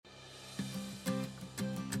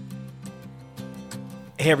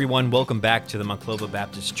Hey everyone, welcome back to the Monclova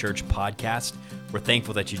Baptist Church podcast. We're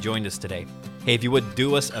thankful that you joined us today. Hey, if you would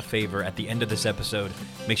do us a favor at the end of this episode,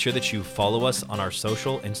 make sure that you follow us on our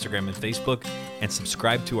social, Instagram and Facebook, and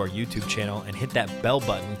subscribe to our YouTube channel and hit that bell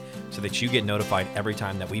button so that you get notified every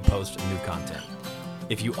time that we post new content.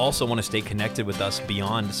 If you also want to stay connected with us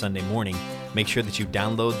beyond Sunday morning, make sure that you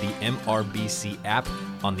download the MRBC app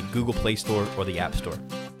on the Google Play Store or the App Store.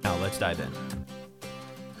 Now let's dive in.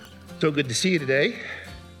 So good to see you today.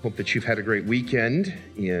 Hope that you've had a great weekend,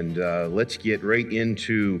 and let's get right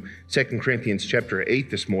into 2 Corinthians chapter 8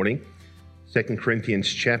 this morning. 2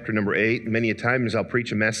 Corinthians chapter number 8. Many a times I'll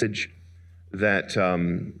preach a message that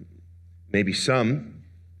maybe some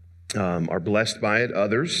are blessed by it.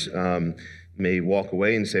 Others may walk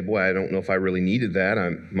away and say, boy, I don't know if I really needed that. I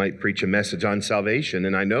might preach a message on salvation,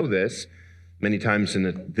 and I know this. Many times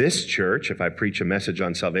in this church, if I preach a message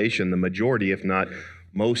on salvation, the majority, if not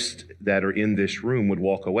most that are in this room, would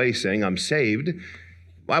walk away saying, I'm saved.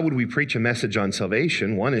 Why would we preach a message on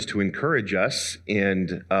salvation? One is to encourage us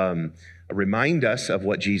and remind us of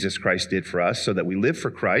what Jesus Christ did for us so that we live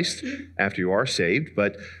for Christ after you are saved.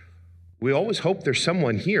 But we always hope there's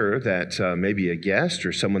someone here that maybe a guest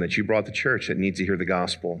or someone that you brought to church that needs to hear the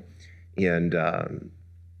gospel. And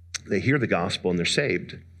they hear the gospel and they're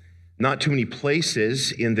saved. Not too many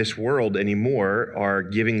places in this world anymore are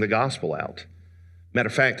giving the gospel out. Matter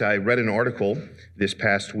of fact, I read an article this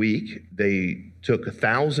past week. They took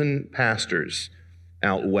 1,000 pastors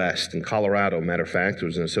out west in Colorado. Matter of fact, there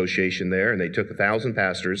was an association there, and they took 1,000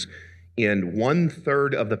 pastors, and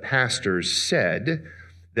 1/3 of the pastors said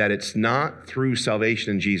that it's not through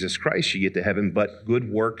salvation in Jesus Christ you get to heaven, but good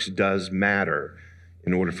works does matter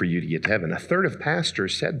in order for you to get to heaven. 1/3 of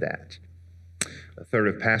pastors said that. 1/3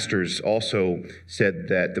 of pastors also said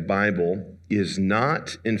that the Bible is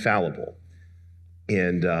not infallible.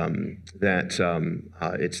 And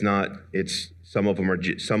it's not. It's some of them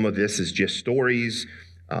are. Some of this is just stories,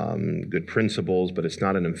 good principles, but it's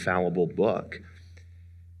not an infallible book.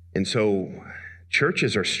 And so,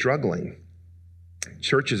 churches are struggling.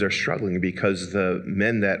 Churches are struggling because the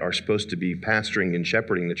men that are supposed to be pastoring and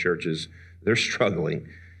shepherding the churches, they're struggling.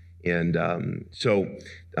 And so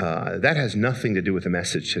that has nothing to do with the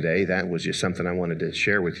message today. That was just something I wanted to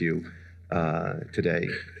share with you today.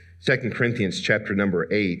 2 Corinthians chapter number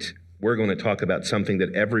 8, we're going to talk about something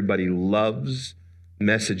that everybody loves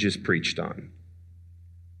messages preached on.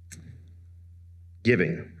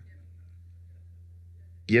 Giving.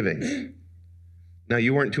 Giving. Now,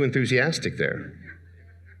 you weren't too enthusiastic there.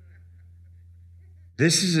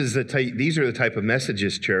 These are the type of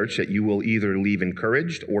messages, church, that you will either leave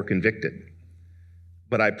encouraged or convicted.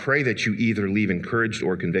 But I pray that you either leave encouraged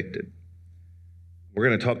or convicted. We're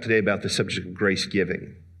going to talk today about the subject of grace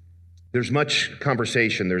giving. There's much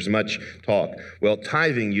conversation, there's much talk. Well,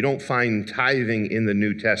 tithing, you don't find tithing in the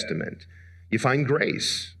New Testament. You find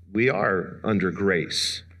grace. We are under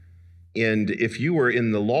grace. And if you were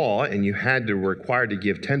in the law and you had to require to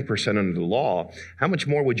give 10% under the law, how much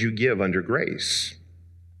more would you give under grace?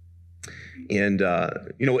 And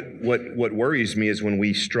what worries me is when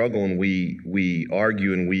we struggle and we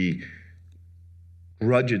argue and we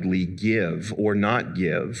grudgingly give or not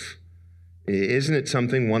give. Isn't it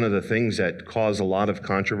something, one of the things that cause a lot of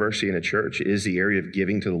controversy in a church is the area of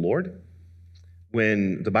giving to the Lord?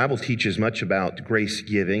 When the Bible teaches much about grace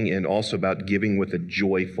giving and also about giving with a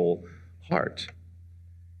joyful heart.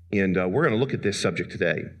 And we're going to look at this subject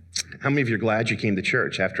today. How many of you are glad you came to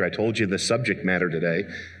church after I told you the subject matter today?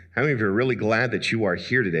 How many of you are really glad that you are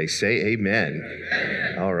here today? Say amen.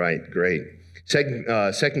 Amen. All right, great. 2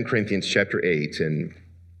 Corinthians chapter 8, and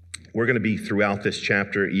we're going to be throughout this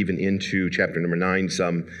chapter, even into chapter number 9,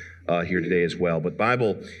 some here today as well. But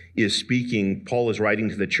Bible is speaking, Paul is writing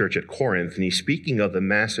to the church at Corinth, and he's speaking of the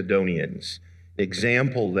Macedonians,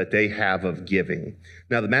 example that they have of giving.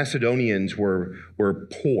 Now, the Macedonians were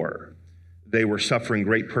poor. They were suffering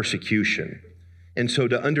great persecution. And so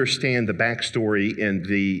to understand the backstory and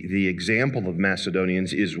the example of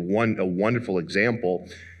Macedonians is a wonderful example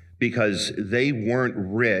because they weren't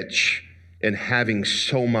rich and having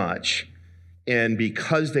so much. And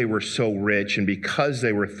because they were so rich and because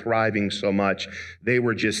they were thriving so much, they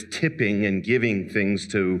were just tipping and giving things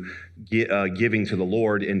to giving to the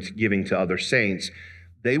Lord and giving to other saints.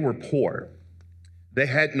 They were poor. They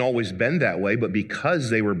hadn't always been that way, but because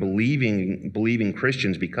they were believing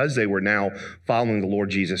Christians, because they were now following the Lord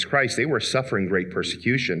Jesus Christ, they were suffering great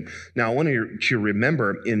persecution. Now, I want you to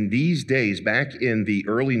remember in these days, back in the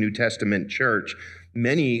early New Testament church,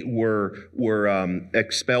 Many were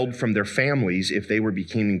expelled from their families if they were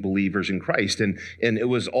becoming believers in Christ. And it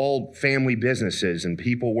was all family businesses, and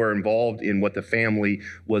people were involved in what the family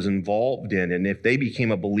was involved in. And if they became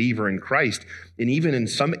a believer in Christ, and even in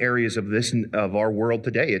some areas of our world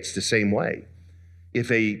today, it's the same way. If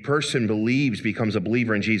a person becomes a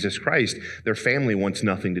believer in Jesus Christ, their family wants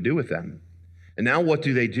nothing to do with them. And now what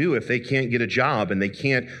do they do if they can't get a job and they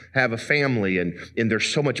can't have a family, and there's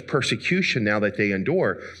so much persecution now that they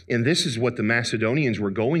endure? And this is what the Macedonians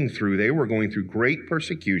were going through. They were going through great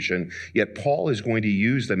persecution, yet Paul is going to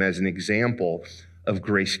use them as an example of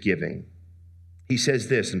grace giving. He says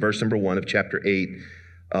this in verse number 1 of chapter 8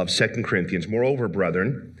 of 2 Corinthians, "Moreover,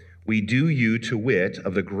 brethren, we do you to wit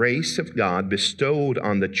of the grace of God bestowed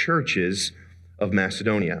on the churches of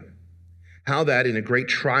Macedonia, how that in a great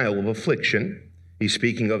trial of affliction," he's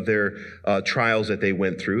speaking of their trials that they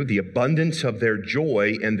went through, "the abundance of their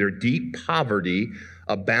joy and their deep poverty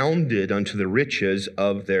abounded unto the riches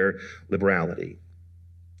of their liberality."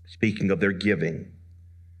 Speaking of their giving.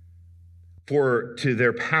 "For to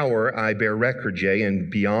their power I bear record, yea, and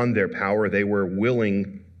beyond their power they were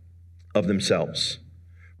willing of themselves,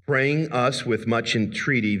 praying us with much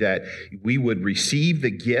entreaty that we would receive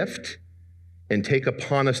the gift and take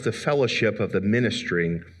upon us the fellowship of the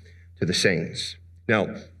ministering to the saints."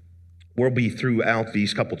 Now, we'll be throughout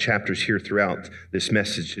these couple chapters here throughout this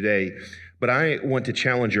message today, but I want to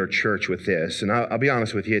challenge our church with this, and I'll be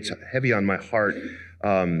honest with you, it's heavy on my heart.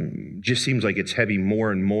 Just seems like it's heavy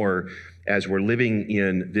more and more as we're living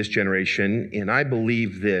in this generation, and I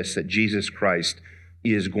believe this, that Jesus Christ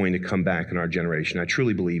is going to come back in our generation. I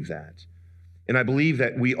truly believe that. And I believe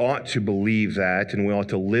that we ought to believe that, and we ought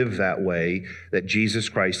to live that way, that Jesus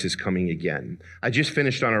Christ is coming again. I just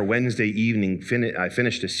finished on our Wednesday evening, I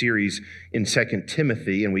finished a series in 2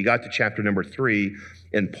 Timothy, and we got to chapter number 3,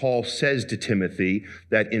 and Paul says to Timothy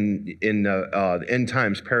that in the end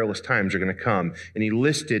times, perilous times are going to come. And he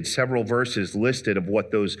listed several verses of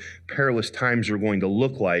what those perilous times are going to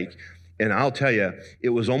look like. And I'll tell you, it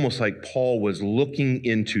was almost like Paul was looking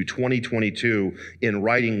into 2022 in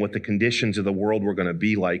writing what the conditions of the world were going to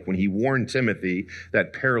be like when he warned Timothy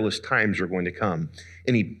that perilous times are going to come.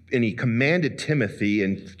 And he commanded Timothy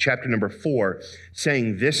in chapter number 4,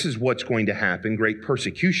 saying, this is what's going to happen. Great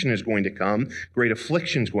persecution is going to come. Great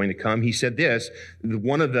affliction is going to come. He said this,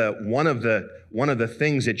 one of the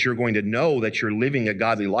things that you're going to know that you're living a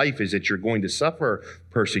godly life is that you're going to suffer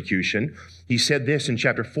persecution. He said this in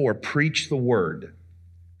chapter 4, preach the word.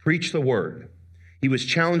 Preach the word. He was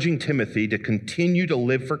challenging Timothy to continue to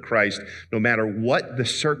live for Christ no matter what the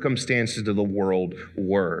circumstances of the world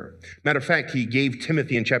were. Matter of fact, he gave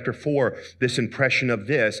Timothy in chapter 4 this impression of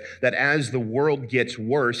this, that as the world gets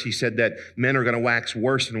worse, he said that men are going to wax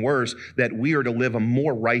worse and worse, that we are to live a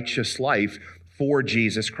more righteous life for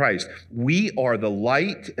Jesus Christ. We are the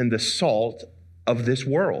light and the salt of this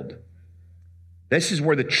world. This is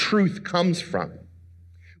where the truth comes from.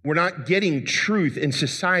 We're not getting truth in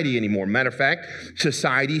society anymore. Matter of fact,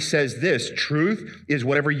 society says this, truth is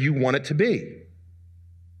whatever you want it to be.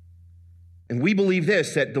 And we believe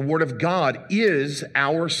this, that the Word of God is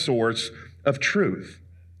our source of truth.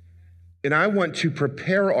 And I want to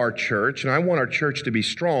prepare our church, and I want our church to be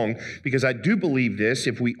strong, because I do believe this,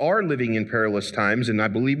 if we are living in perilous times, and I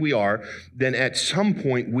believe we are, then at some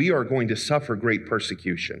point we are going to suffer great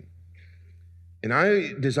persecution. And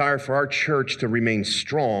I desire for our church to remain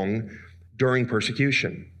strong during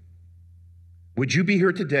persecution. Would you be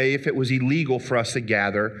here today if it was illegal for us to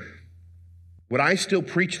gather? Would I still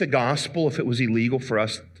preach the gospel if it was illegal for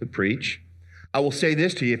us to preach? I will say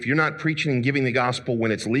this to you, if you're not preaching and giving the gospel when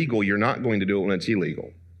it's legal, you're not going to do it when it's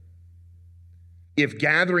illegal. If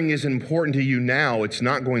gathering is important to you now, it's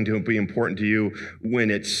not going to be important to you when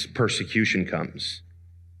it's persecution comes.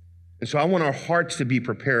 And so I want our hearts to be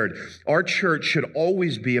prepared. Our church should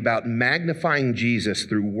always be about magnifying Jesus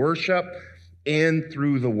through worship and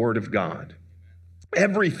through the Word of God.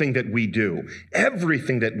 Everything that we do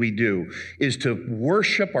is to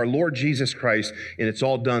worship our Lord Jesus Christ, and it's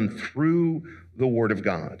all done through the Word of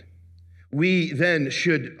God. We then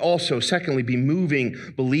should also, secondly, be moving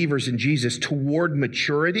believers in Jesus toward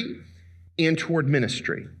maturity and toward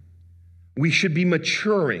ministry. We should be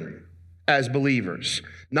maturing as believers,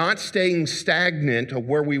 not staying stagnant of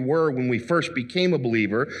where we were when we first became a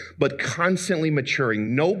believer, but constantly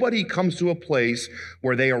maturing. Nobody comes to a place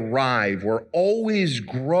where they arrive. We're always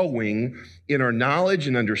growing in our knowledge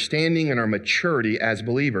and understanding and our maturity as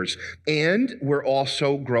believers. And we're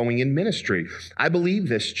also growing in ministry. I believe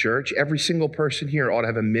this, church, every single person here ought to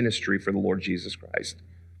have a ministry for the Lord Jesus Christ.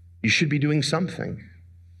 You should be doing something.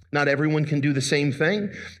 Not everyone can do the same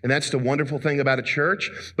thing, and that's the wonderful thing about a church,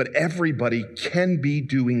 but everybody can be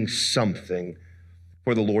doing something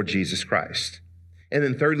for the Lord Jesus Christ. And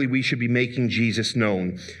then thirdly, we should be making Jesus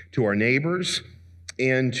known to our neighbors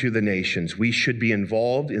and to the nations. We should be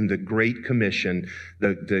involved in the Great Commission,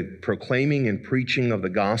 the proclaiming and preaching of the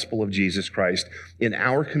gospel of Jesus Christ in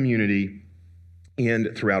our community and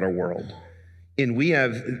throughout our world. And we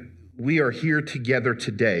are here together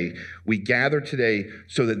today. We gather today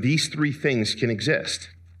so that these three things can exist.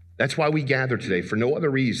 That's why we gather today, for no other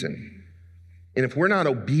reason. And if we're not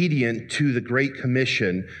obedient to the Great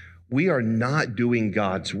Commission, we are not doing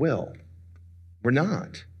God's will. We're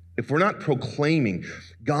not. If we're not proclaiming,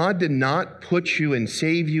 God did not put you and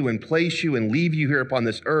save you and place you and leave you here upon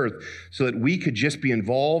this earth so that we could just be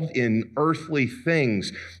involved in earthly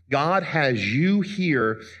things. God has you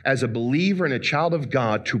here as a believer and a child of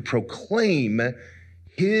God to proclaim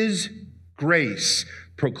His grace,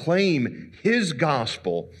 proclaim His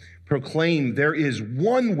gospel, proclaim there is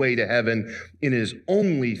one way to heaven, and it is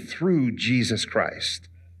only through Jesus Christ.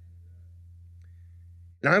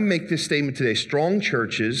 And I make this statement today: strong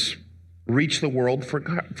churches reach the world for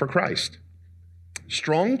Christ.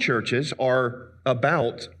 Strong churches are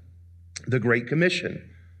about the Great Commission.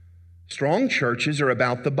 Strong churches are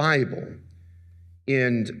about the Bible.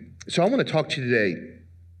 And so I want to talk to you today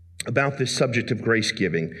about this subject of grace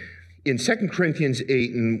giving. In 2 Corinthians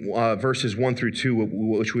 8 and verses 1 through 2,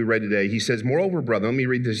 which we read today, he says, "Moreover, brethren," let me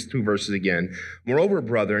read these two verses again. "Moreover,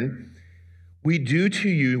 brethren, we do to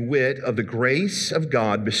you wit of the grace of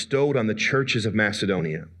God bestowed on the churches of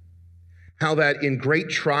Macedonia, how that in great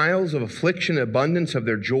trials of affliction, abundance of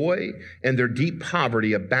their joy, and their deep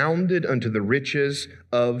poverty abounded unto the riches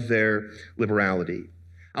of their liberality."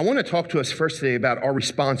 I want to talk to us first today about our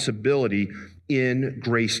responsibility in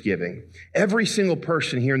grace giving. Every single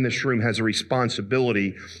person here in this room has a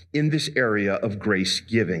responsibility in this area of grace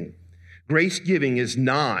giving. Grace giving is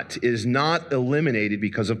not eliminated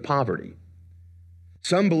because of poverty.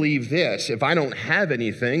 Some believe this: if I don't have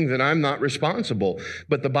anything, then I'm not responsible.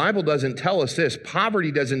 But the Bible doesn't tell us this.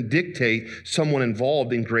 Poverty doesn't dictate someone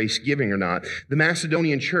involved in grace giving or not. The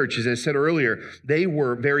Macedonian church, as I said earlier, they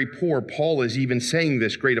were very poor. Paul is even saying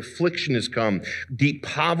this: great affliction has come. Deep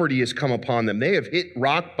poverty has come upon them. They have hit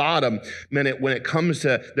rock bottom when it comes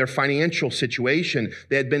to their financial situation.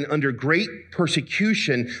 They had been under great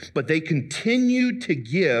persecution, but they continued to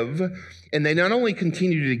give. And they not only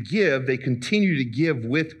continue to give, they continue to give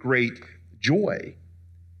with great joy,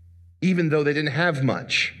 even though they didn't have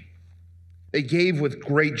much. They gave with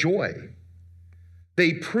great joy.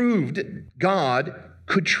 They proved God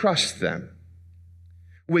could trust them.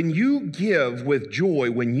 When you give with joy,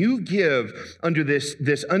 when you give under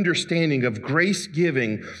this understanding of grace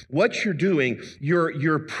giving, what you're doing,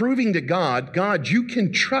 you're proving to God, God, you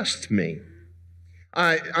can trust me.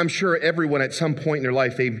 I'm sure everyone at some point in their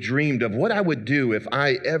life, they've dreamed of what I would do if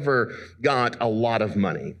I ever got a lot of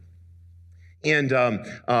money. And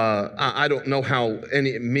I don't know how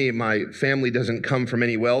my family doesn't come from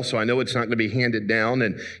any wealth, so I know it's not going to be handed down.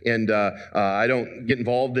 And I don't get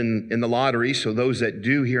involved in the lottery, so those that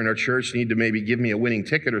do here in our church need to maybe give me a winning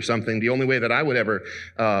ticket or something. The only way that I would ever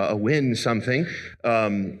win something,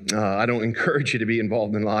 I don't encourage you to be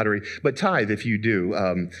involved in the lottery, but tithe if you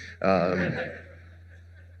do.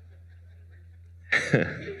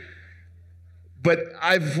 But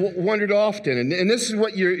I've wondered often, and this is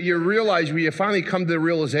what you realize when you finally come to the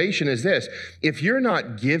realization is this: if you're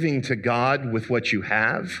not giving to God with what you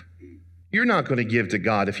have, you're not going to give to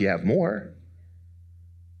God if you have more.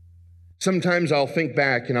 Sometimes I'll think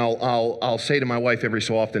back and I'll say to my wife every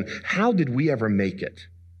so often, how did we ever make it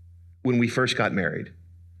when we first got married?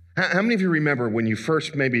 How many of you remember when you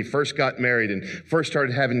first got married and first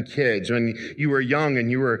started having kids, when you were young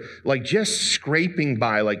and you were like just scraping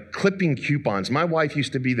by, like clipping coupons? My wife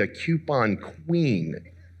used to be the coupon queen.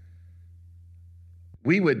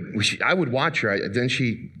 I would watch her. Then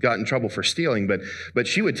she got in trouble for stealing, but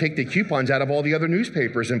she would take the coupons out of all the other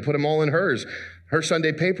newspapers and put them all in hers. Her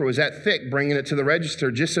Sunday paper was that thick, bringing it to the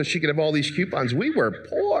register just so she could have all these coupons. We were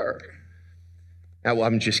poor. Now, well,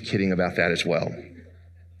 I'm just kidding about that as well.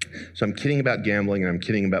 So I'm kidding about gambling, and I'm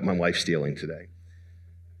kidding about my wife stealing today.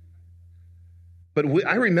 But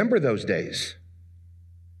I remember those days.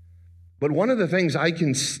 But one of the things I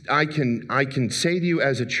can say to you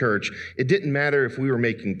as a church, it didn't matter if we were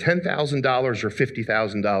making $10,000 or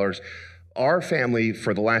 $50,000. Our family,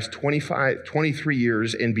 for the last 23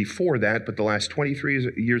 years, and before that, but the last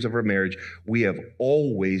 23 years of our marriage, we have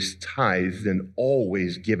always tithed and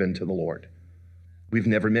always given to the Lord. We've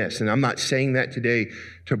never missed. And I'm not saying that today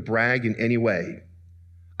to brag in any way.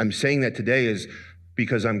 I'm saying that today is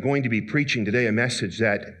because I'm going to be preaching today a message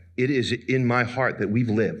that it is in my heart that we've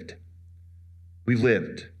lived. We've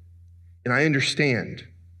lived. And I understand.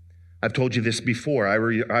 I've told you this before. I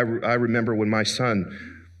remember when my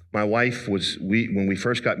wife when we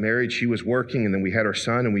first got married, she was working, and then we had our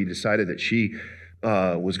son, and we decided that she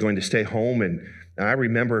was going to stay home. And I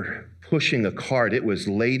remember pushing a cart. It was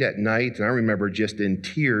late at night, and I remember just in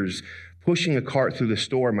tears pushing a cart through the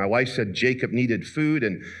store. My wife said Jacob needed food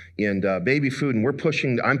and baby food,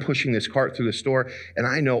 and I'm pushing this cart through the store, and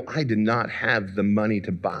I know I did not have the money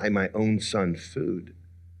to buy my own son food.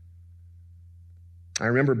 I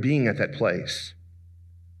remember being at that place.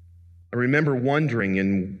 I remember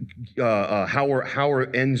wondering how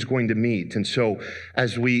our ends going to meet. And so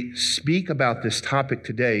as we speak about this topic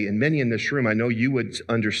today, and many in this room, I know you would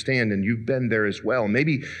understand, and you've been there as well.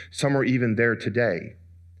 Maybe some are even there today.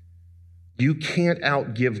 You can't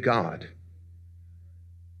outgive God.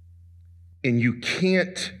 And you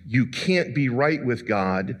can't be right with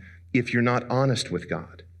God if you're not honest with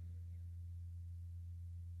God.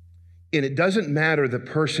 And it doesn't matter the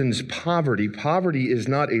person's poverty. Poverty is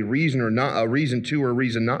not a reason not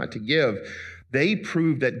to give. They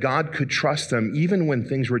proved that God could trust them even when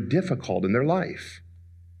things were difficult in their life.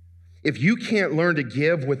 If you can't learn to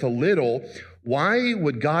give with a little, why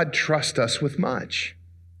would God trust us with much?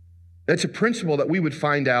 That's a principle that we would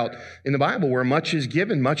find out in the Bible, where much is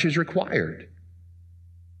given, much is required.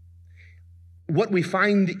 What we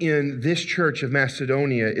find in this church of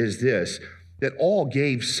Macedonia is this, that all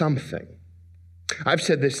gave something. I've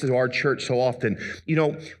said this to our church so often.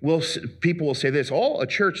 People will say this: all a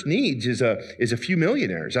church needs is a few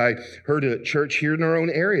millionaires. I heard a church here in our own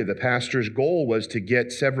area. The pastor's goal was to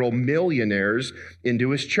get several millionaires into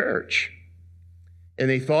his church. And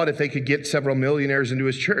they thought if they could get several millionaires into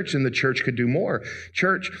his church, then the church could do more.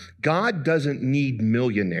 Church, God doesn't need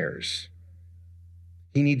millionaires.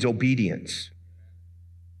 He needs obedience.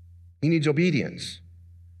 He needs obedience.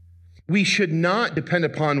 We should not depend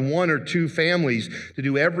upon one or two families to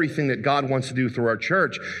do everything that God wants to do through our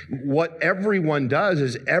church. What everyone does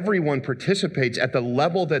is everyone participates at the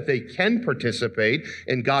level that they can participate,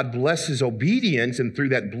 and God blesses obedience, and through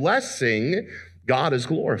that blessing, God is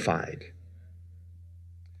glorified.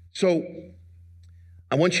 So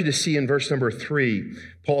I want you to see in verse number 3,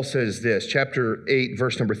 Paul says this, chapter 8,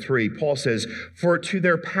 verse number 3, Paul says, "For to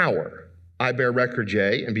their power I bear record,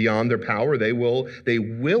 yea, and beyond their power they were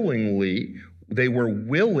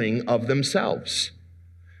willing of themselves,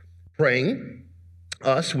 praying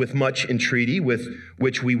us with much entreaty, with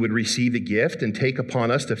which we would receive the gift and take upon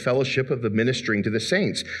us the fellowship of the ministering to the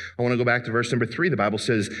saints." I want to go back to verse number 3. The Bible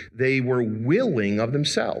says they were willing of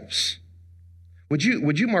themselves. Would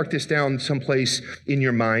you mark this down someplace in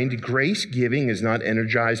your mind? Grace giving is not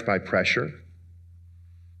energized by pressure.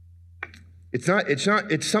 It's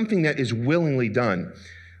something that is willingly done.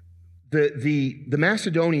 The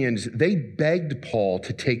Macedonians, they begged Paul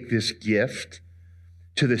to take this gift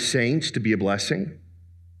to the saints to be a blessing.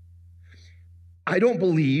 I don't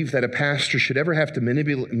believe that a pastor should ever have to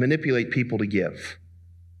manipulate people to give.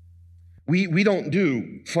 We don't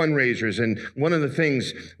do fundraisers, and one of the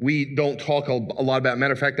things we don't talk a lot about,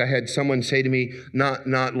 matter of fact, I had someone say to me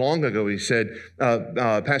not long ago, he said,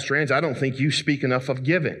 "Pastor Ans, I don't think you speak enough of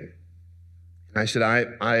giving." I said,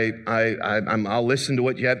 I'll listen to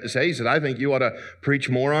what you have to say. He said, "I think you ought to preach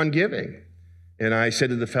more on giving." And I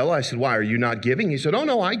said to the fellow, I said, "Why, are you not giving?" He said, "Oh,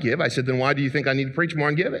 no, I give." I said, "Then why do you think I need to preach more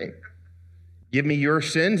on giving? Give me your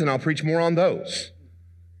sins and I'll preach more on those."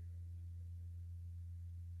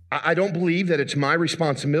 I don't believe that it's my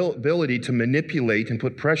responsibility to manipulate and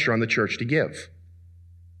put pressure on the church to give.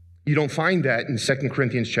 You don't find that in 2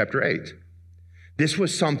 Corinthians chapter 8. This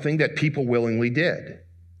was something that people willingly did.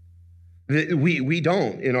 We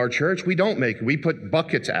don't, in our church, we put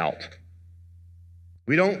buckets out.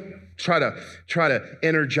 We don't try to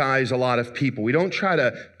energize a lot of people. We don't try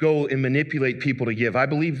to go and manipulate people to give. I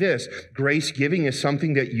believe this: grace giving is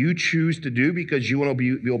something that you choose to do because you want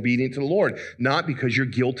to be obedient to the Lord, not because you're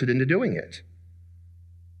guilted into doing it.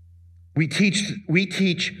 We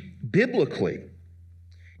teach biblically.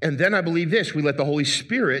 And then I believe this: we let the Holy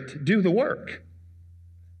Spirit do the work.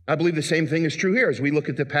 I believe the same thing is true here. As we look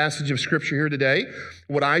at the passage of Scripture here today,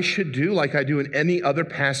 what I should do, like I do in any other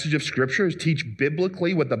passage of Scripture, is teach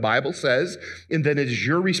biblically what the Bible says, and then it is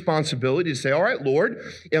your responsibility to say, "All right, Lord,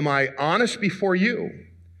 am I honest before you?"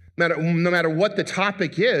 No matter what the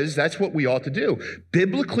topic is, that's what we ought to do.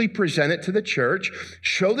 Biblically present it to the church,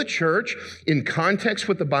 show the church in context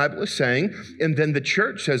what the Bible is saying, and then the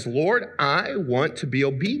church says, "Lord, I want to be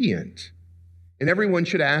obedient." And everyone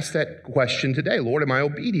should ask that question today: Lord, am I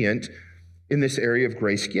obedient in this area of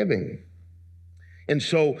grace giving? And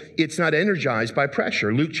so it's not energized by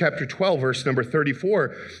pressure. Luke chapter 12, verse number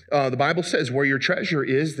 34, the Bible says, where your treasure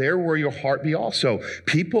is, there will your heart be also.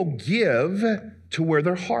 People give to where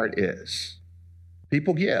their heart is.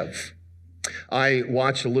 People give. I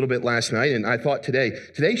watched a little bit last night, and I thought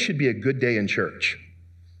today should be a good day in church,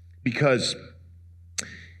 because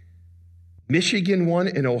Michigan won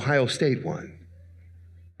and Ohio State won.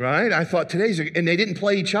 Right? I thought and they didn't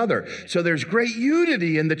play each other. So there's great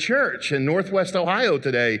unity in the church in Northwest Ohio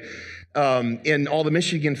today. And all the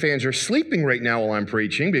Michigan fans are sleeping right now while I'm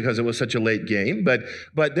preaching because it was such a late game. But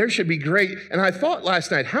there should be great. And I thought last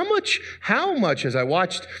night, how much, as I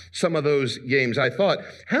watched some of those games, I thought,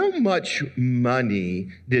 how much money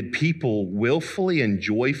did people willfully and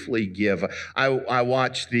joyfully give? I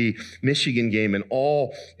watched the Michigan game, and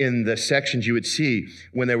all in the sections you would see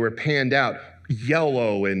when they were panned out,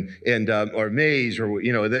 yellow and or maize, or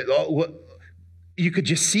you could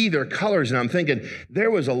just see their colors. And I'm thinking there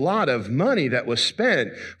was a lot of money that was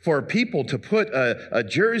spent for people to put a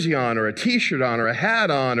jersey on, or a t-shirt on, or a hat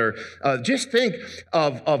on, or just think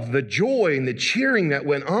of the joy and the cheering that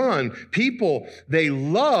went on. People, they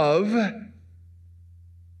love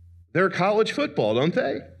their college football, don't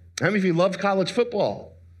they? How many of you love college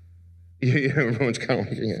football? Everyone's kind of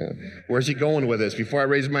like, where's he going with this? Before I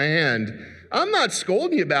raise my hand, I'm not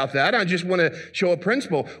scolding you about that. I just want to show a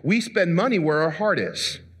principle. We spend money where our heart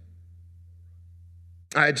is.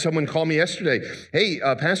 I had someone call me yesterday. Hey,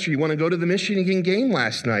 Pastor, you want to go to the Michigan game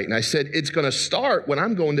last night? And I said, it's going to start when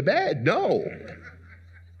I'm going to bed. No.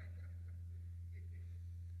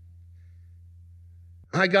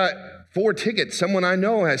 I got 4 tickets. Someone I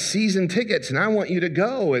know has season tickets, and I want you to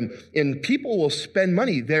go. And people will spend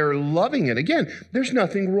money. They're loving it. Again, there's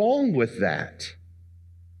nothing wrong with that.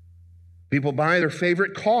 People buy their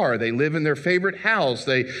favorite car. They live in their favorite house.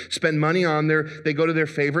 They spend money they go to their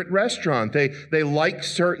favorite restaurant. They like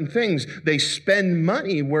certain things. They spend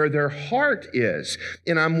money where their heart is.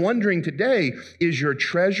 And I'm wondering today, is your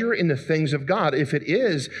treasure in the things of God? If it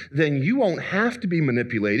is, then you won't have to be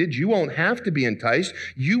manipulated. You won't have to be enticed.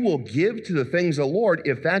 You will give to the things of the Lord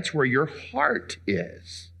if that's where your heart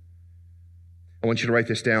is. I want you to write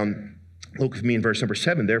this down. Look with me in verse number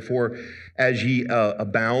 7. Therefore, as ye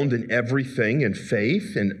abound in everything, in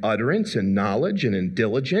faith, in utterance, in knowledge, and in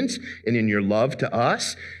diligence, and in your love to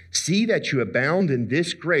us, see that you abound in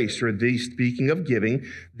this grace, or speaking of giving,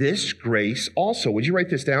 this grace also. Would you write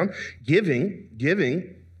this down?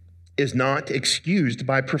 Giving is not excused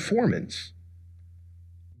by performance.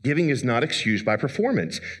 Giving is not excused by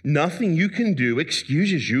performance. Nothing you can do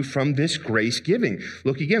excuses you from this grace giving.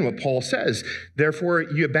 Look again what Paul says. Therefore,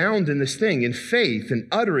 you abound in this thing, in faith, in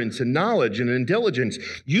utterance, in knowledge, and in diligence.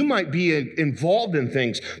 You might be involved in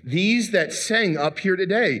things. These that sang up here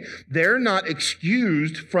today, they're not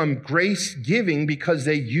excused from grace giving because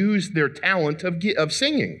they used their talent of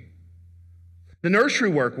singing. The nursery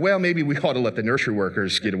work, well, maybe we ought to let the nursery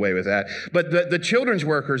workers get away with that. But the children's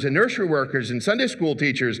workers and nursery workers and Sunday school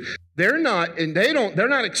teachers, they're not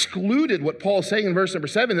excluded, what Paul's saying in verse number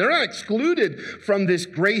 7. They're not excluded from this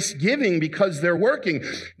grace giving because they're working.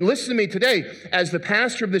 Listen to me today. As the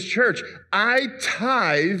pastor of this church, I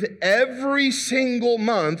tithe every single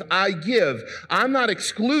month I give. I'm not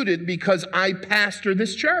excluded because I pastor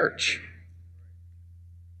this church.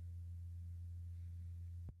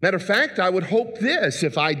 Matter of fact, I would hope this.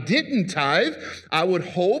 If I didn't tithe, I would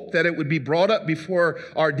hope that it would be brought up before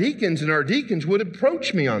our deacons, and our deacons would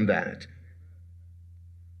approach me on that.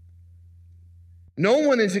 No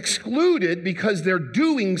one is excluded because they're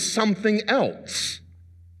doing something else.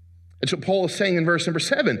 That's what Paul is saying in verse number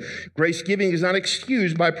 7. Grace giving is not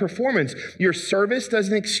excused by performance. Your service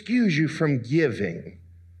doesn't excuse you from giving.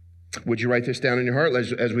 Would you write this down in your heart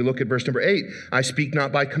as we look at verse number 8? I speak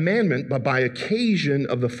not by commandment, but by occasion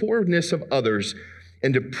of the forwardness of others,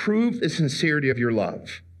 and to prove the sincerity of your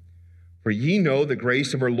love. For ye know the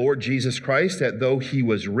grace of our Lord Jesus Christ, that though he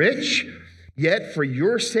was rich, yet for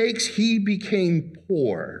your sakes he became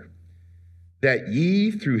poor, that ye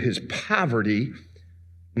through his poverty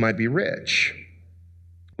might be rich.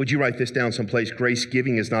 Would you write this down someplace? Grace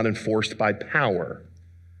giving is not enforced by power.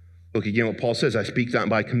 Look again what Paul says, I speak not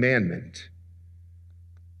by commandment.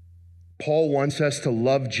 Paul wants us to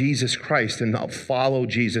love Jesus Christ and not follow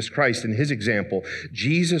Jesus Christ in his example.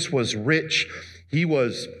 Jesus was rich. He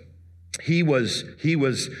was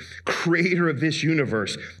creator of this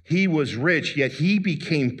universe. He was rich, yet he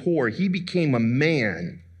became poor. He became a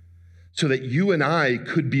man so that you and I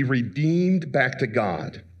could be redeemed back to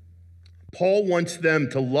God. Paul wants them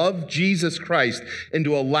to love Jesus Christ and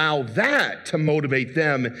to allow that to motivate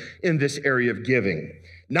them in this area of giving.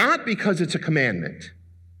 Not because it's a commandment.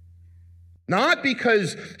 Not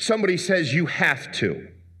because somebody says you have to.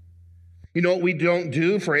 You know what we don't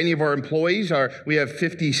do for any of our employees? We have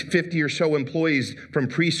 50 or so employees from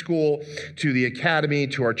preschool to the academy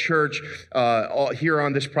to our church here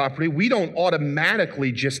on this property. We don't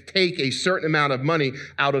automatically just take a certain amount of money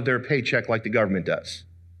out of their paycheck like the government does.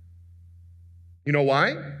 You know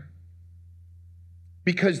why?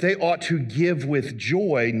 Because they ought to give with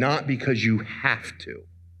joy, not because you have to.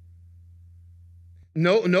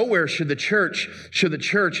 Nowhere should the church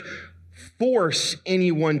force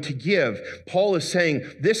anyone to give. Paul is saying,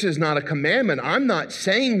 this is not a commandment. I'm not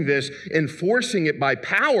saying this enforcing it by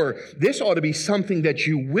power. This ought to be something that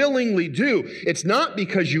you willingly do. It's not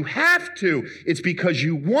because you have to. It's because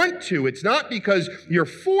you want to. It's not because you're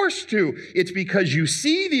forced to. It's because you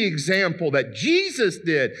see the example that Jesus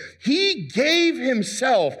did. He gave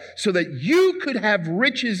himself so that you could have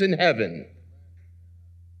riches in heaven.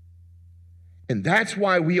 And that's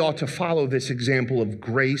why we ought to follow this example of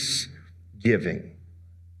grace giving.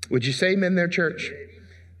 Would you say amen there, church?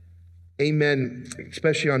 Amen,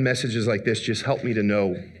 especially on messages like this. Just help me to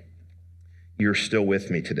know you're still with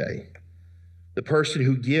me today. The person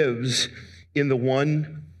who gives in the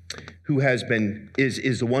one who has been,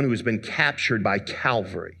 is the one who has been captured by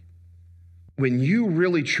Calvary. When you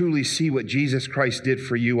really truly see what Jesus Christ did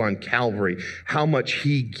for you on Calvary, how much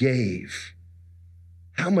he gave,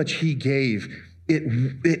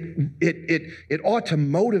 it ought to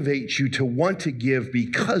motivate you to want to give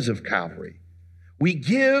because of Calvary. We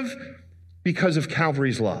give because of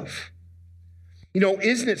Calvary's love. You know,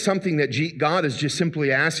 isn't it something that God is just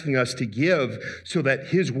simply asking us to give so that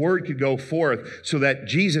his word could go forth, so that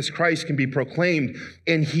Jesus Christ can be proclaimed,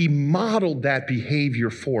 and he modeled that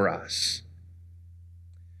behavior for us.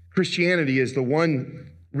 Christianity is the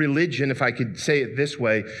one religion, if I could say it this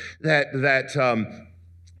way, that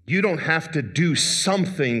you don't have to do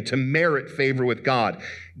something to merit favor with God.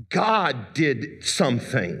 God did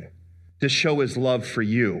something to show his love for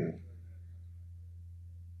you.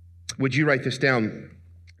 Would you write this down?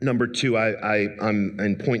 Number 2, I'm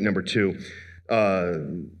in point number 2.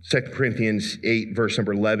 2 Corinthians 8, verse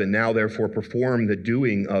number 11. Now therefore perform the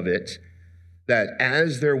doing of it, that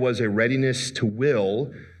as there was a readiness to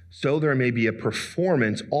will, so there may be a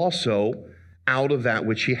performance also out of that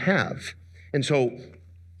which ye have. And so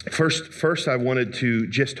First, I wanted to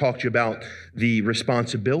just talk to you about the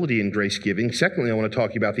responsibility in grace giving. Secondly, I want to talk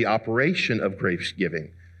to you about the operation of grace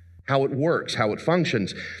giving, how it works, how it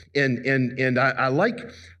functions. And I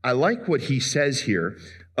like what he says here.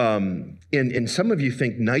 And some of you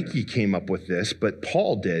think Nike came up with this, but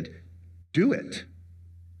Paul did. Do it.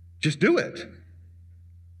 Just do it.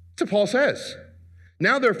 That's what Paul says.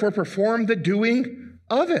 Now, therefore, perform the doing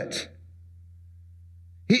of it.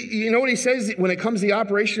 You know what he says when it comes to the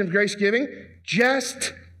operation of grace giving?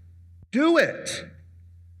 Just do it.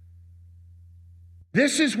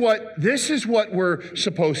 This is what we're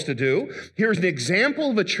supposed to do. Here's an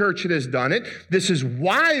example of a church that has done it. This is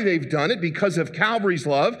why they've done it, because of Calvary's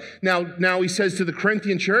love. Now he says to the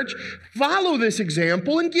Corinthian church, follow this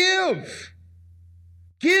example and give.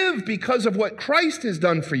 Give because of what Christ has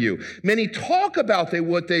done for you. Many talk about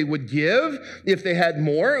what they would give if they had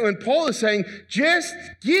more, and Paul is saying, just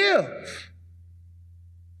give.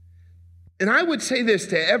 And I would say this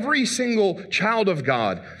to every single child of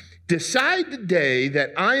God: decide today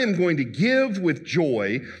that I am going to give with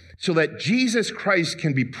joy so that Jesus Christ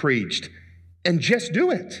can be preached, and just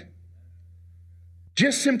do it.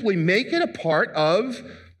 Just simply make it a part of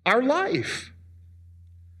our life.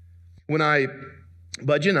 When I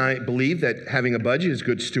budget, I believe that having a budget is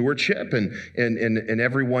good stewardship, and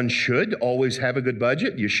everyone should always have a good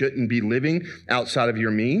budget. You shouldn't be living outside of your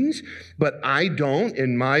means. But I don't.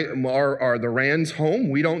 In the Rand's home,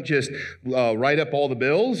 we don't just write up all the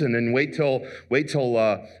bills and then wait till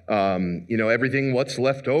everything what's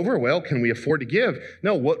left over. Well, can we afford to give?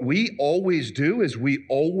 No. What we always do is we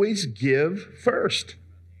always give first.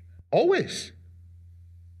 Always.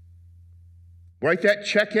 Write that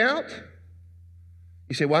check out.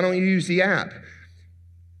 You say, why don't you use the app?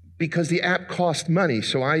 Because the app costs money.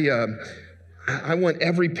 So I want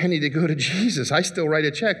every penny to go to Jesus. I still write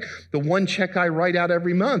a check. The one check I write out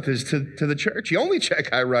every month is to the church. The only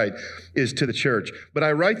check I write is to the church. But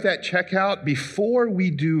I write that check out before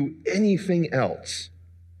we do anything else.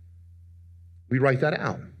 We write that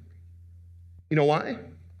out. You know why?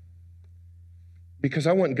 Because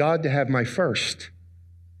I want God to have my first.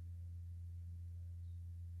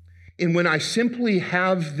 And when I simply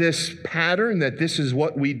have this pattern that this is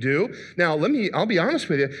what we do, now I'll be honest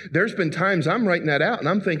with you, there's been times I'm writing that out and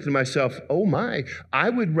I'm thinking to myself, oh my, I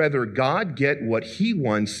would rather God get what he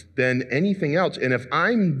wants than anything else. And if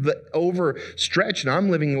I'm overstretched and I'm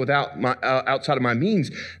living without outside of my means,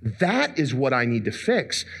 that is what I need to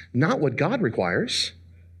fix, not what God requires.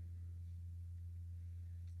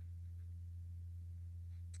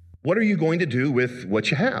 What are you going to do with what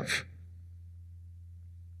you have?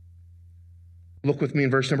 Look with me in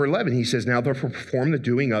verse number 11. He says, now therefore perform the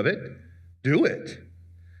doing of it, do it.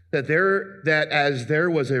 That as there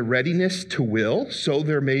was a readiness to will, so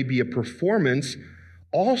there may be a performance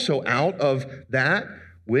also out of that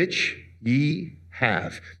which ye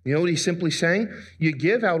have. You know what he's simply saying? You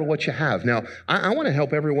give out of what you have. Now, I want to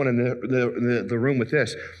help everyone in the room with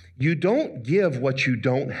this. You don't give what you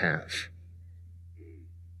don't have.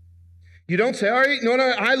 You don't say, all right, no,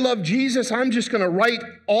 I love Jesus. I'm just going to write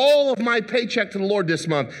all of my paycheck to the Lord this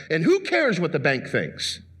month. And who cares what the bank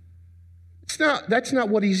thinks? That's not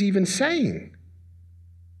what he's even saying.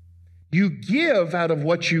 You give out of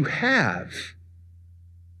what you have.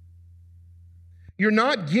 You're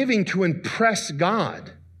not giving to impress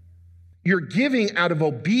God. You're giving out of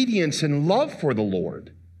obedience and love for the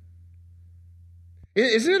Lord.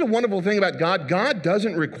 Isn't it a wonderful thing about God? God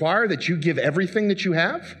doesn't require that you give everything that you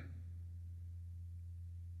have.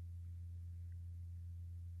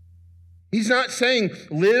 He's not saying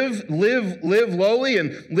live lowly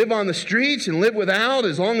and live on the streets and live without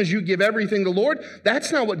as long as you give everything to the Lord.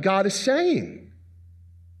 That's not what God is saying.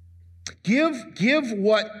 Give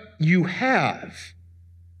what you have.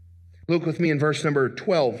 Look with me in verse number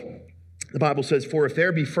 12. The Bible says, for if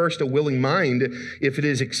there be first a willing mind, if it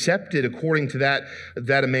is accepted according to that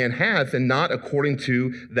a man hath, and not according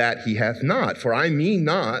to that he hath not. For I mean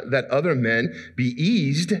not that other men be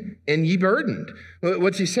eased and ye burdened.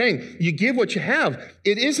 What's he saying? You give what you have.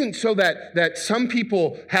 It isn't so that some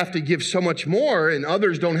people have to give so much more and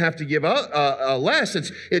others don't have to give less.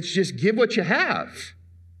 It's just give what you have.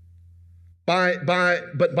 But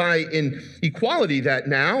by inequality, that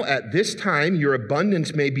now at this time your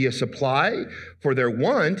abundance may be a supply for their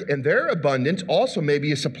want, and their abundance also may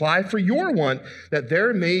be a supply for your want, that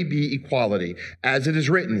there may be equality. As it is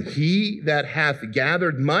written, he that hath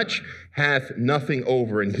gathered much hath nothing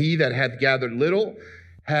over, and he that hath gathered little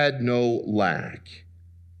had no lack.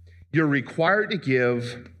 You're required to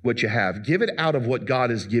give what you have. Give it out of what God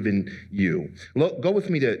has given you. Go with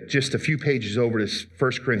me to just a few pages over to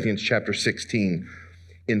 1 Corinthians chapter 16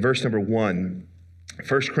 in verse number 1.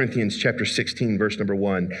 1 Corinthians chapter 16, verse number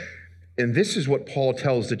 1. And this is what Paul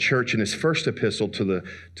tells the church in his first epistle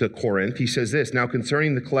to Corinth. He says this, now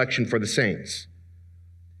concerning the collection for the saints.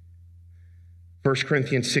 1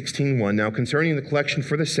 Corinthians 16:1. Now concerning the collection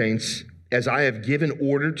for the saints, as I have given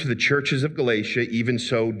order to the churches of Galatia, even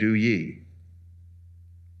so do ye.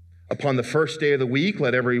 Upon the first day of the week,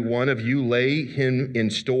 let every one of you lay him in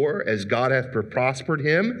store, as God hath prospered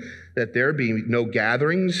him, that there be no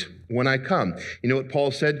gatherings when I come. You know what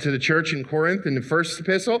Paul said to the church in Corinth in the first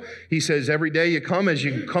epistle? He says, every day you come, as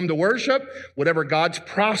you come to worship, whatever God's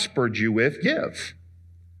prospered you with, give.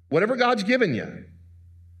 Whatever God's given you.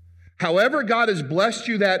 However God has blessed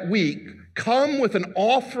you that week, come with an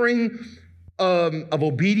offering of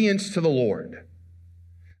obedience to the Lord.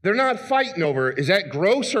 They're not fighting over, is that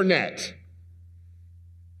gross or net?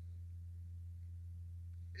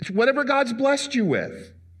 It's whatever God's blessed you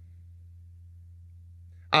with.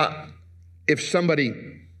 If somebody,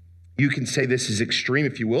 you can say this is extreme,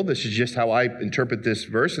 if you will. This is just how I interpret this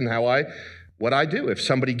verse and what I do. If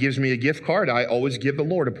somebody gives me a gift card, I always give the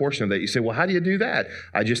Lord a portion of that. You say, well, how do you do that?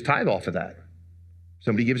 I just tithe off of that.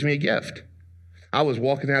 Somebody gives me a gift. I was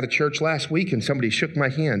walking out of church last week and somebody shook my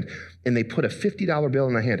hand and they put a $50 bill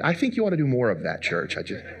in my hand. I think you ought to do more of that, church.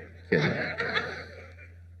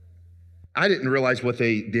 I didn't realize what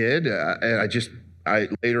they did.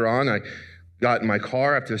 Later on, I got in my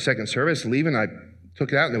car after the second service, leaving, I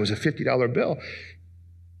took it out and there was a $50 bill.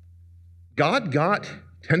 God got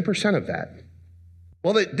 10% of that.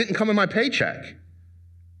 Well, it didn't come in my paycheck.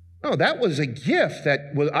 No, that was a gift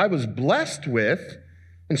that I was blessed with.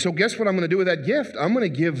 And so guess what I'm going to do with that gift? I'm going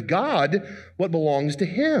to give God what belongs to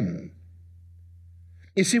him.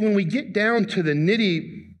 You see, when we get down to the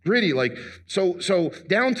nitty-gritty, so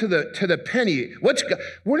down to the penny,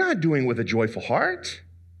 we're not doing it with a joyful heart.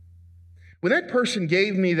 When that person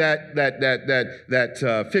gave me that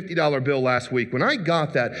 $50 bill last week, when I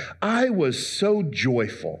got that, I was so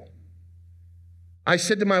joyful. I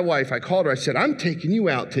said to my wife, I called her, I said, I'm taking you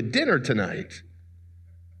out to dinner tonight.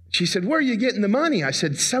 She said, where are you getting the money? I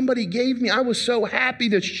said, somebody gave me. I was so happy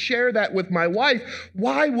to share that with my wife.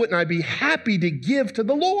 Why wouldn't I be happy to give to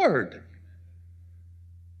the Lord?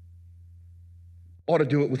 Ought to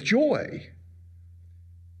do it with joy.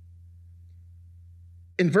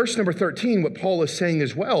 In verse number 13, what Paul is saying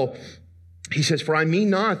as well, he says, for I mean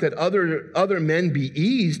not that other men be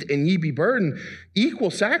eased and ye be burdened.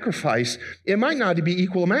 Equal sacrifice, it might not be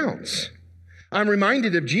equal amounts. I'm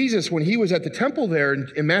reminded of Jesus when he was at the temple there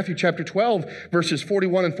in Matthew chapter 12, verses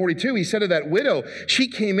 41 and 42. He said of that widow, she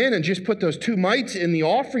came in and just put those 2 mites in the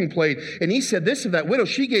offering plate. And he said this of that widow,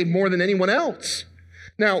 she gave more than anyone else.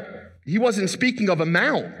 Now, he wasn't speaking of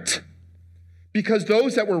amount, because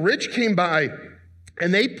those that were rich came by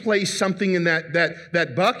and they placed something in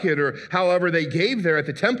that bucket, or however they gave there at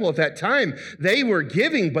the temple at that time. They were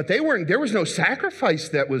giving, but there was no sacrifice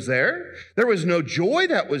that was there. There was no joy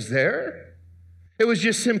that was there. It was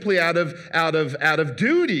just simply out of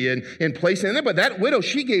duty and placing it there. But that widow,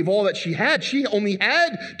 she gave all that she had. She only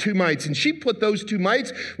had 2 mites, and she put those 2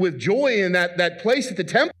 mites with joy in that place at the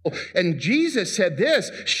temple. And Jesus said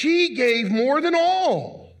this, she gave more than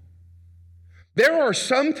all. There are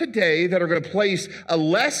some today that are going to place a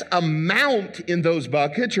less amount in those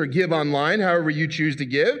buckets or give online, however you choose to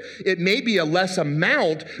give. It may be a less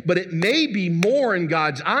amount, but it may be more in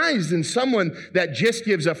God's eyes than someone that just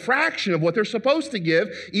gives a fraction of what they're supposed to give,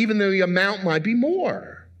 even though the amount might be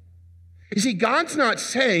more. You see, God's not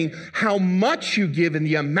saying how much you give in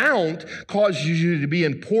the amount causes you to be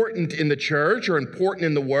important in the church or important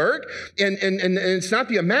in the work. And it's not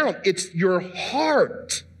the amount, it's your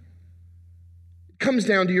heart. Comes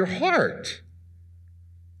down to your heart.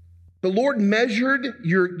 The Lord measures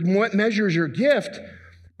your gift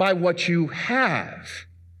by what you have.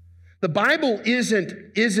 The Bible isn't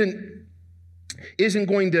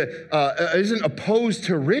opposed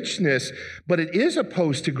to richness, but it is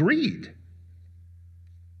opposed to greed.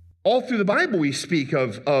 All through the Bible, we speak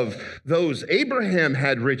of those. Abraham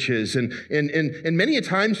had riches, and many a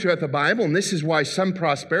times throughout the Bible, and this is why some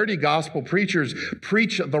prosperity gospel preachers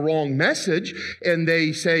preach the wrong message, and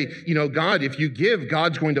they say, God, if you give,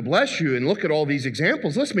 God's going to bless you. And look at all these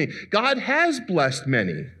examples. Listen to me. God has blessed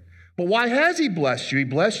many. But why has he blessed you? He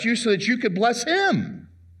blessed you so that you could bless him.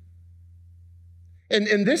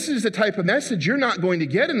 And this is the type of message you're not going to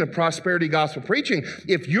get in the prosperity gospel preaching.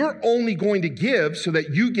 If you're only going to give so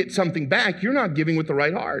that you get something back, you're not giving with the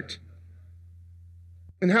right heart.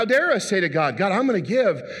 And how dare I say to God, God, I'm going to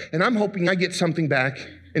give, and I'm hoping I get something back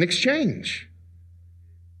in exchange.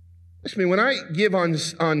 Listen to me, when I give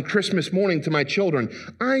on Christmas morning to my children,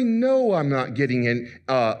 I know I'm not getting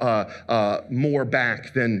more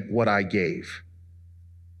back than what I gave.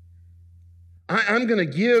 I'm going to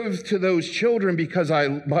give to those children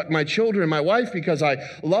my children and my wife, because I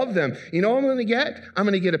love them. You know what I'm going to get? I'm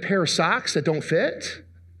going to get a pair of socks that don't fit.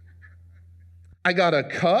 I got a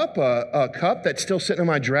cup that's still sitting on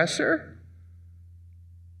my dresser.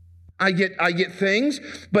 I get things,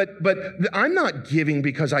 but I'm not giving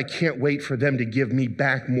because I can't wait for them to give me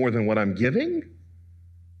back more than what I'm giving.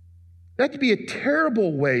 That could be a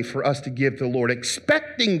terrible way for us to give to the Lord,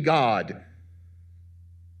 expecting God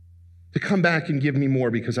to come back and give me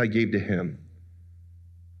more because I gave to him.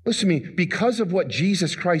 Listen to me, because of what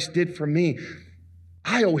Jesus Christ did for me,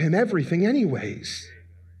 I owe him everything anyways.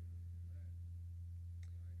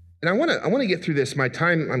 And I want to get through this. My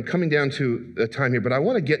time, I'm coming down to the time here, but I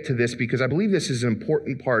want to get to this because I believe this is an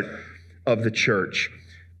important part of the church.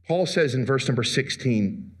 Paul says in verse number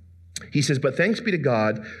 16, he says, but thanks be to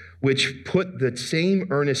God, which put the same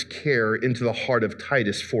earnest care into the heart of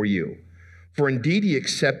Titus for you. For indeed he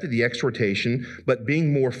accepted the exhortation, but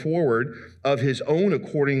being more forward of his own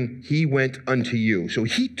according, he went unto you. So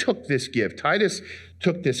he took this gift. Titus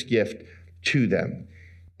took this gift to them.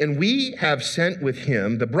 And we have sent with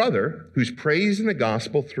him the brother who's praised in the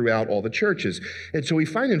gospel throughout all the churches. And so we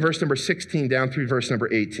find in verse number 16 down through verse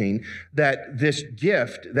number 18 that this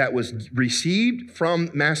gift that was received from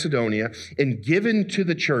Macedonia and given to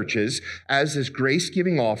the churches as this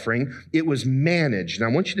grace-giving offering, it was managed. And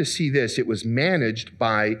I want you to see this. It was managed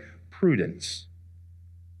by prudence.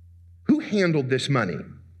 Who handled this money?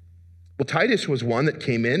 Well, Titus was one that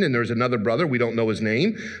came in, and there's another brother, we don't know his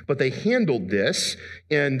name, but they handled this.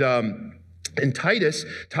 And And Titus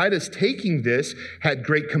taking this had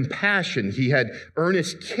great compassion. He had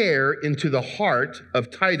earnest care into the heart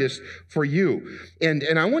of Titus for you. And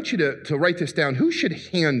I want you to write this down. Who should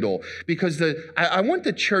handle? Because I want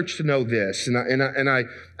the church to know this,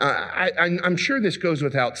 I'm sure this goes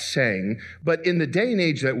without saying, but in the day and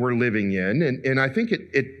age that we're living in, and I think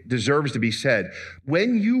it deserves to be said,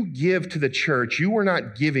 when you give to the church, you are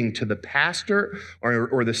not giving to the pastor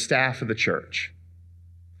or the staff of the church.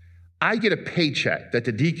 I get a paycheck that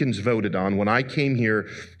the deacons voted on when I came here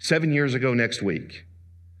 7 years ago next week.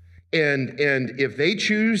 And if they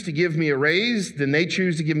choose to give me a raise, then they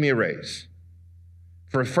choose to give me a raise.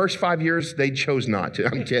 For the first 5 years, they chose not to.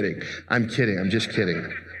 I'm kidding. I'm just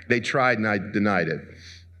kidding. They tried and I denied it.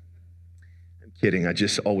 I'm kidding. I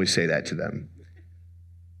just always say that to them.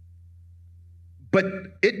 But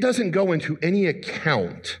it doesn't go into any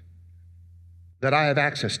account that I have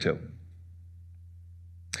access to.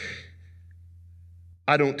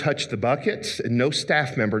 I don't touch the buckets, and no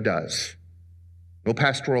staff member does. No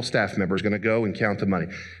pastoral staff member is going to go and count the money.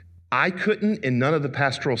 I couldn't, and none of the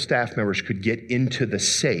pastoral staff members could get into the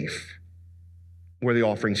safe where the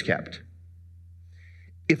offering's kept.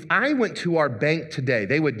 If I went to our bank today,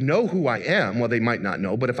 they would know who I am. Well, they might not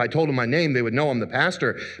know, but if I told them my name, they would know I'm the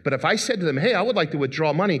pastor. But if I said to them, hey, I would like to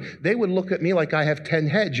withdraw money, they would look at me like I have 10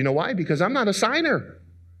 heads. You know why? Because I'm not a signer.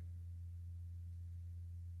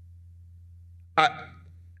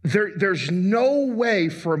 There's no way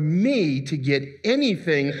for me to get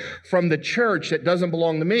anything from the church that doesn't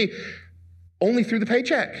belong to me, only through the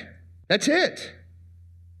paycheck. That's it.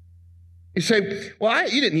 You say, well,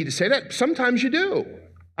 you didn't need to say that. Sometimes you do.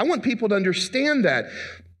 I want people to understand that.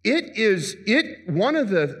 One of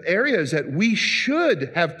the areas that we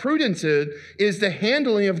should have prudence in is the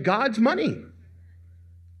handling of God's money.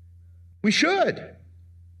 We should.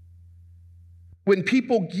 When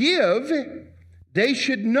people give, they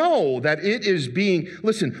should know that it is being,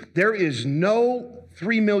 listen, there is no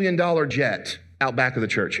 $3 million jet out back of the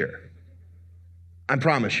church here. I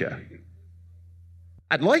promise you.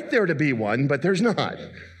 I'd like there to be one, but there's not.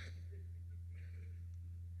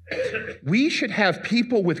 We should have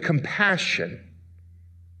people with compassion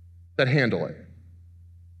that handle it.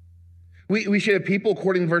 We should have people,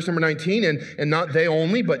 according to verse number 19, and not they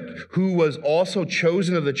only, but who was also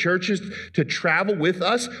chosen of the churches to travel with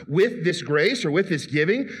us with this grace or with this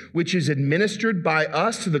giving, which is administered by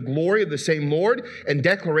us to the glory of the same Lord and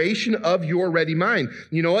declaration of your ready mind.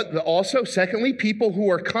 You know what? Also, secondly, people who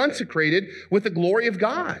are consecrated with the glory of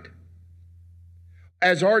God.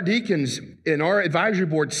 As our deacons in our advisory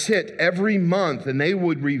board sit every month and they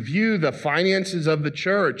would review the finances of the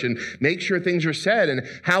church and make sure things are said, and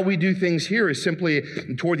how we do things here is simply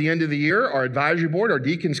toward the end of the year, our advisory board, our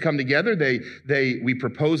deacons come together, we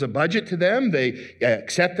propose a budget to them, they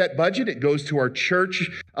accept that budget, it goes to our church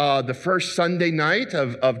the first Sunday night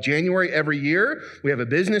of January every year. We have a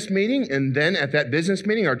business meeting, and then at that business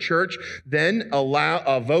meeting, our church then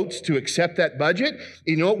votes to accept that budget.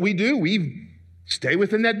 You know what we do? We stay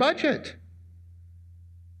within that budget.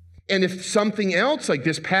 And if something else, like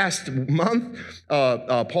this past month,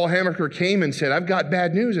 Paul Hammaker came and said, I've got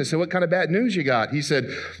bad news. I said, what kind of bad news you got? He said,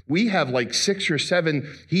 we have like 6 or 7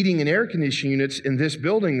 heating and air conditioning units in this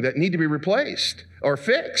building that need to be replaced or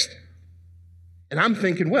fixed. And I'm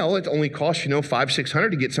thinking, well, it only costs,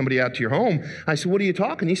 $500-600 to get somebody out to your home. I said, what are you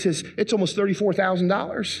talking? He says, it's almost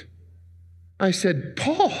 $34,000. I said,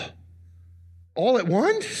 Paul, all at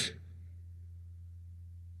once?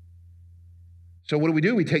 So what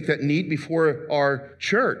do? We take that need before our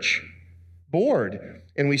church board,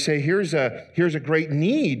 and we say, here's a great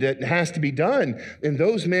need that has to be done. And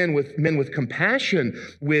those men with compassion,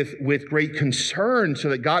 with great concern so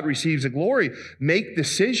that God receives the glory, make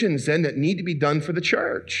decisions then that need to be done for the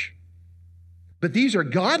church. But these are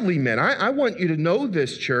godly men. I want you to know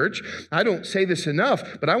this, church. I don't say this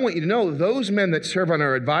enough, but I want you to know those men that serve on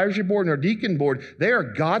our advisory board and our deacon board, they are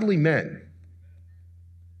godly men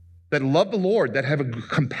that love the Lord, that have a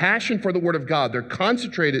compassion for the Word of God. They're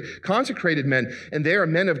consecrated men, and they are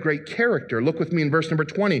men of great character. Look with me in verse number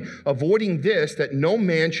 20. Avoiding this, that no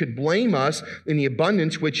man should blame us in the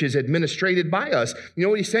abundance which is administrated by us. You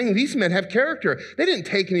know what he's saying? These men have character. They didn't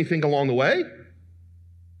take anything along the way.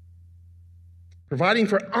 Providing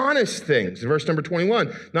for honest things, verse number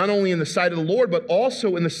 21, not only in the sight of the Lord, but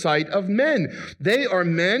also in the sight of men. They are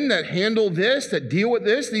men that handle this, that deal with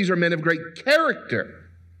this. These are men of great character.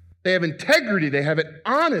 They have integrity. They have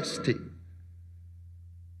honesty.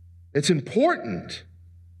 It's important.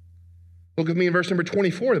 Look with me in verse number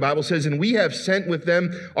 24. The Bible says, and we have sent with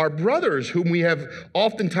them our brothers, whom we have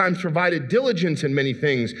oftentimes provided diligence in many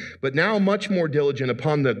things, but now much more diligent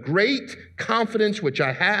upon the great confidence which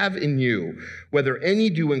I have in you. Whether any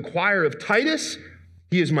do inquire of Titus,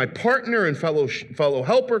 he is my partner and fellow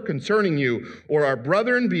helper concerning you, or our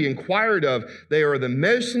brethren be inquired of. They are the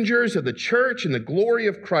messengers of the church and the glory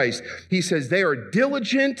of Christ. He says they are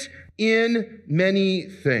diligent in many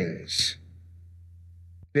things.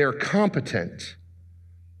 They are competent.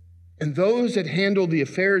 And those that handle the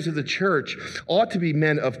affairs of the church ought to be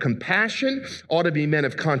men of compassion, ought to be men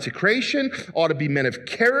of consecration, ought to be men of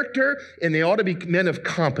character, and they ought to be men of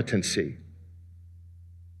competency.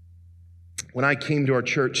 When I came to our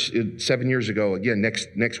church 7 years ago, again,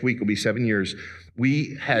 next week will be 7 years,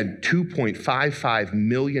 we had $2.55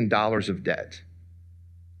 million of debt.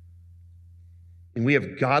 And we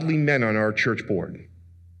have godly men on our church board.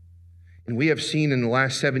 And we have seen in the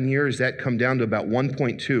last 7 years that come down to about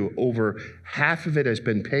 1.2. Over half of it has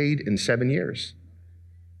been paid in 7 years.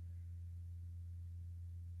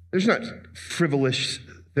 There's not frivolous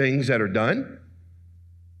things that are done.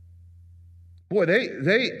 Boy,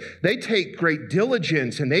 they take great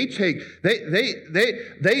diligence, and they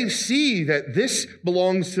see that this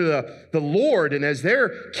belongs to the Lord, and as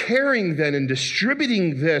they're caring then and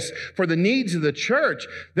distributing this for the needs of the church,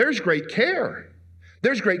 there's great care.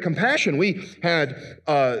 There's great compassion. We had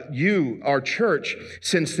our church,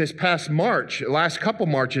 since this past March, last couple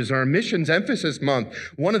Marches, our missions emphasis month.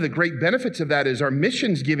 One of the great benefits of that is our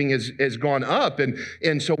missions giving has gone up.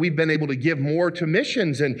 And so we've been able to give more to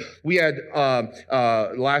missions. And we had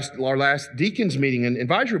our last deacons meeting and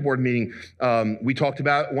advisory board meeting, we talked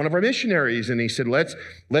about one of our missionaries, and he said, let's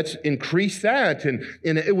increase that. And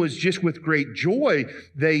it was just with great joy.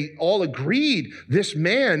 They all agreed, this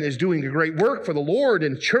man is doing a great work for the Lord,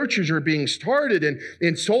 and churches are being started,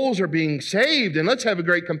 and souls are being saved, and let's have a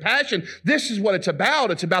great compassion. This is what it's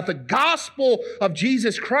about. It's about the gospel of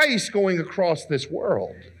Jesus Christ going across this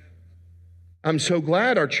world. I'm so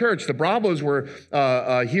glad our church, the Bravos, were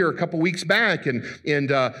here a couple weeks back, and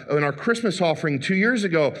in our Christmas offering 2 years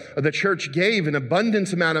ago, the church gave an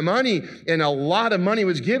abundance amount of money, and a lot of money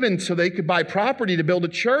was given so they could buy property to build a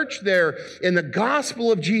church there, and the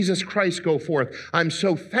gospel of Jesus Christ go forth. I'm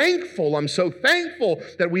so thankful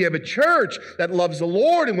that we have a church that loves the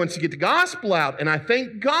Lord and wants to get the gospel out, and I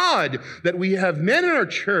thank God that we have men in our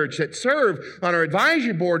church that serve on our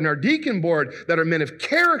advisory board and our deacon board that are men of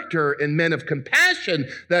character and men of compassion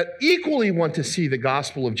that equally want to see the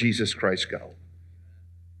gospel of Jesus Christ go.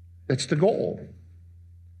 That's the goal.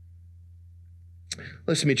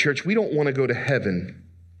 Listen to me, church, we don't want to go to heaven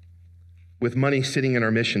with money sitting in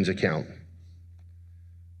our missions account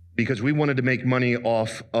because we wanted to make money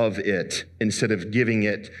off of it instead of giving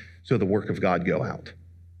it so the work of God go out.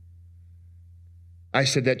 I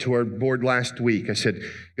said that to our board last week. I said,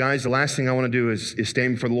 guys, the last thing I want to do is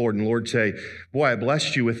stand before the Lord and the Lord say, boy, I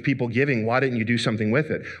blessed you with people giving. Why didn't you do something with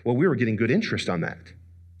it? Well, we were getting good interest on that.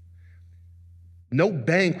 No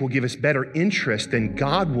bank will give us better interest than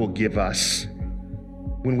God will give us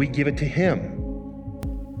when we give it to Him.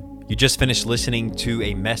 You just finished listening to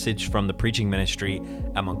a message from the preaching ministry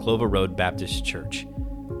at Monclova Road Baptist Church.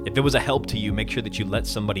 If it was a help to you, make sure that you let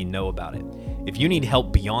somebody know about it. If you need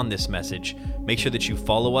help beyond this message, make sure that you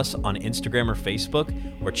follow us on Instagram or Facebook,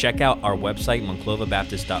 or check out our website,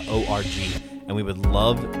 monclovabaptist.org, and we would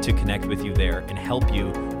love to connect with you there and help you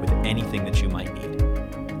with anything that you might need.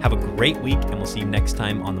 Have a great week, and we'll see you next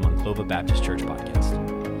time on the Monclova Baptist Church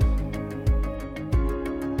Podcast.